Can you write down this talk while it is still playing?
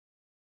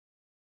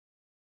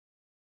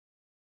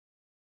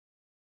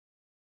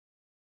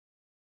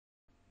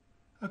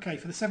Okay,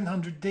 for the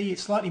 700D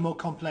it's slightly more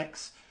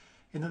complex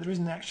in that there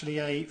isn't actually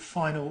a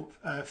final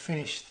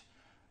finished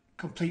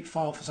complete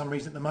file for some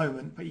reason at the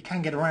moment, but you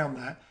can get around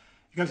that.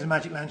 You go to the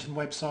Magic Lantern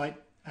website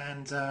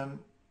and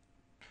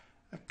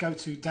go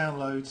to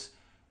downloads.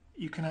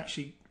 You can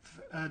actually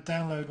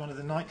download one of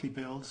the nightly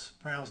builds,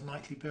 browse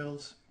nightly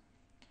builds,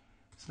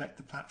 select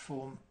the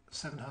platform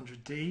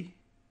 700D,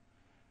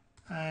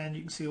 and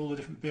you can see all the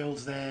different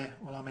builds there.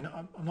 Well, I mean,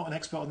 I'm not an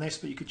expert on this,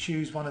 but you could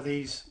choose one of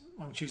these.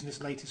 I'm choosing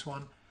this latest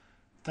one.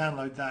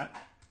 Download that,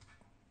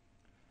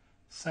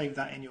 save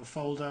that in your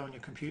folder on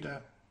your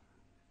computer.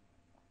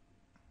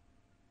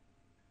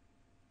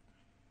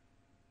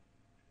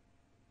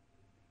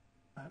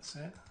 That's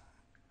it.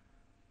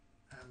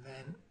 And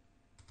then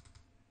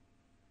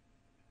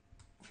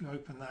if you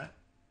open that,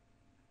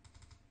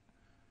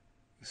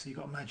 you see you've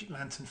got a Magic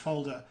Lantern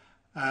folder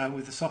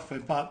with the software,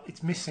 but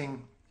it's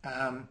missing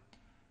a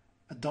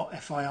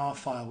 .fir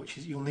file, which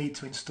is you'll need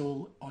to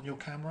install on your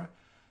camera.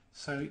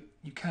 So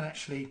you can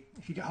actually,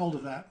 if you get hold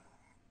of that,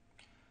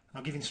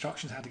 I'll give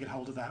instructions how to get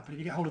hold of that, but if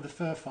you get hold of the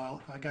FIR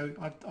file, I've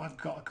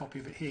got a copy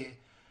of it here,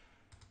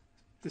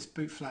 this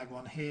boot flag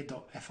one here,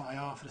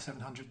 .fir for the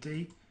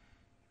 700D.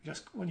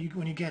 Just when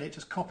you get it,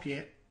 just copy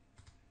it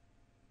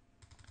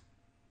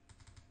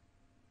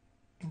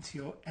into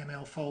your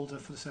ML folder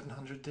for the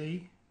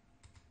 700D,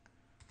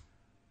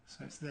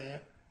 so it's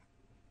there.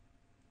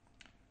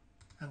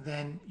 And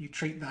then you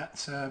treat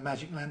that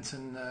Magic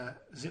Lantern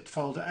zipped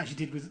folder as you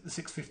did with the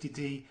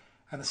 650D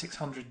and the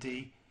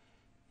 600D.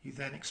 You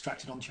then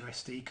extract it onto your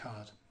SD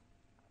card.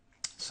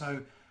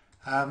 So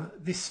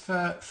this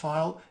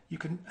file, you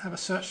can have a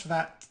search for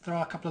that. There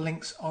are a couple of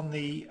links on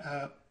the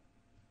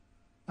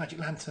Magic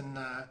Lantern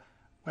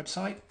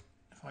website.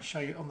 If I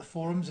show you on the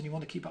forums and you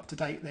want to keep up to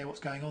date there, what's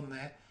going on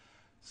there.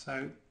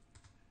 So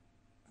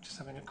just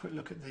having a quick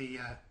look at the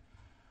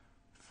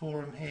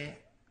forum here.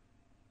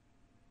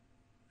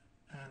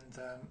 And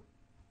I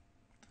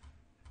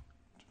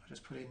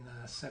just put in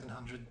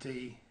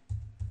 700d.fir.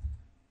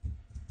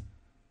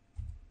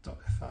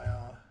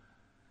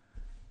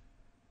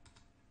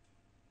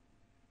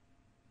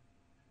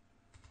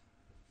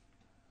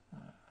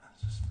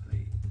 Just put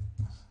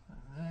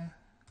there.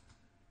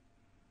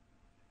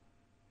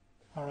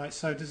 All right,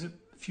 so there's a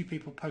few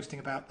people posting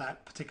about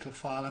that particular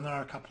file, and there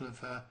are a couple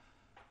of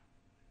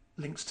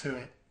links to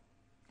it.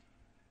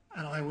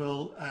 And I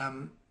will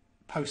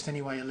post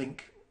anyway a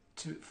link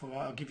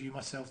I'll give you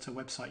myself to a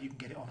website you can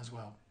get it on as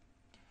well.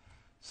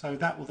 So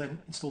that will then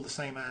install the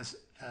same as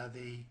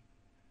the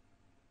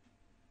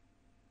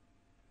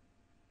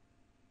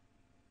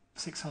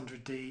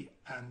 600D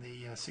and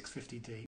the 650D.